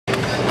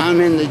I'm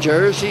in the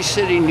Jersey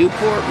City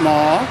Newport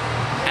Mall,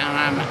 and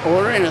I'm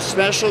ordering a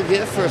special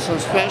gift for some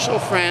special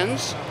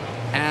friends.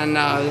 And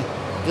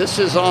this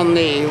is on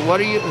the,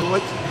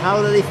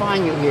 how do they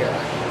find you here?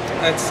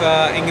 It's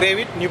Engrave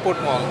It,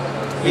 Newport Mall.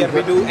 Here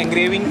we do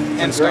engraving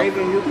and stuff.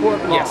 Engraving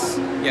Newport Mall. Yes.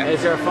 Yeah.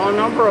 Is there a phone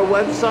number, a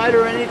website,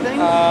 or anything?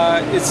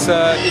 It's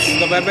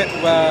the web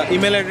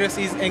email address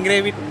is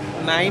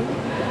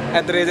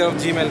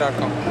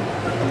engraveit9@gmail.com.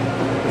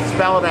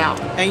 Spell it out.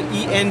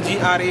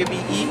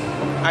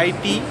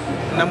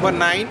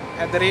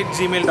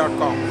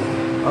 ENGRAVE9@gmail.com.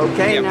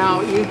 Okay, Yep.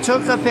 now you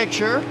took a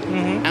picture,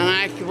 and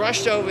I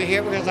rushed over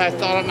here because I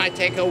thought it might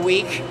take a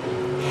week.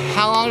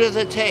 How long does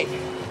it take?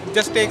 It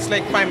just takes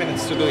like 5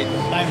 minutes to do it.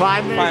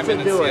 5 minutes to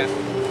do it.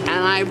 Yeah.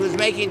 And I was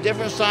making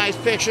different size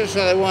pictures,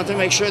 so I wanted to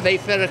make sure they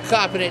fit a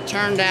cup, and it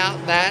turned out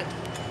that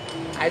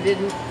I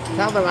didn't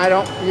tell them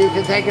you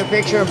can take a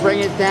picture and bring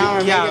it down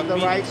and make it the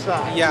right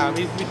size. Yeah,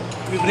 we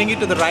bring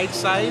it to the right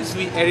size,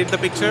 we edit the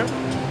picture,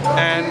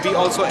 and we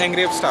also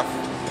engrave stuff.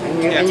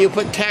 And you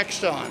put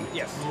text on.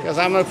 Yes. Because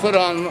I'm going to put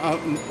on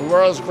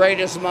World's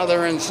Greatest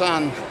Mother and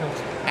Son.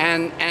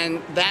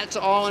 And that's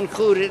all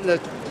included.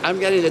 I'm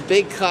getting the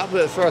big cup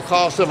for a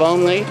cost of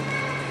only.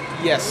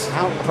 Yes.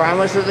 How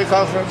much does it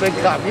cost for a big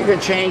cup? You can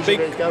change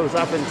it, it goes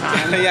up in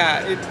time.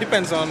 Yeah, it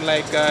depends on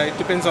it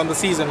depends on the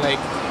season. Like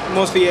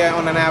mostly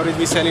on an average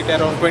we sell it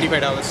around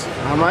 $25.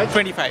 How much?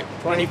 25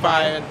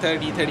 and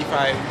 30,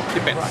 35,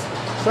 depends. Right.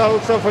 So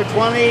for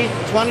 $20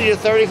 to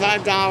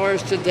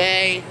 $35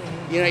 today,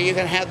 you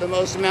can have the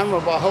most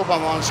memorable, I hope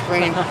I'm on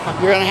screen,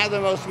 you're going to have the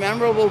most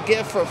memorable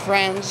gift for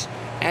friends,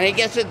 and he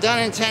gets it done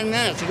in 10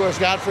 minutes. Of course,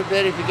 God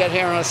forbid if you get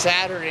here on a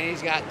Saturday and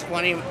he's got a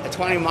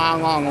 20-mile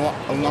long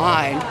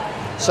line.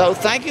 So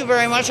thank you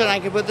very much, and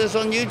I can put this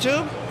on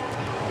YouTube?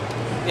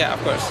 Yeah,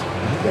 of course.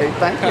 Okay,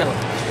 thank you.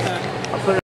 I'll put it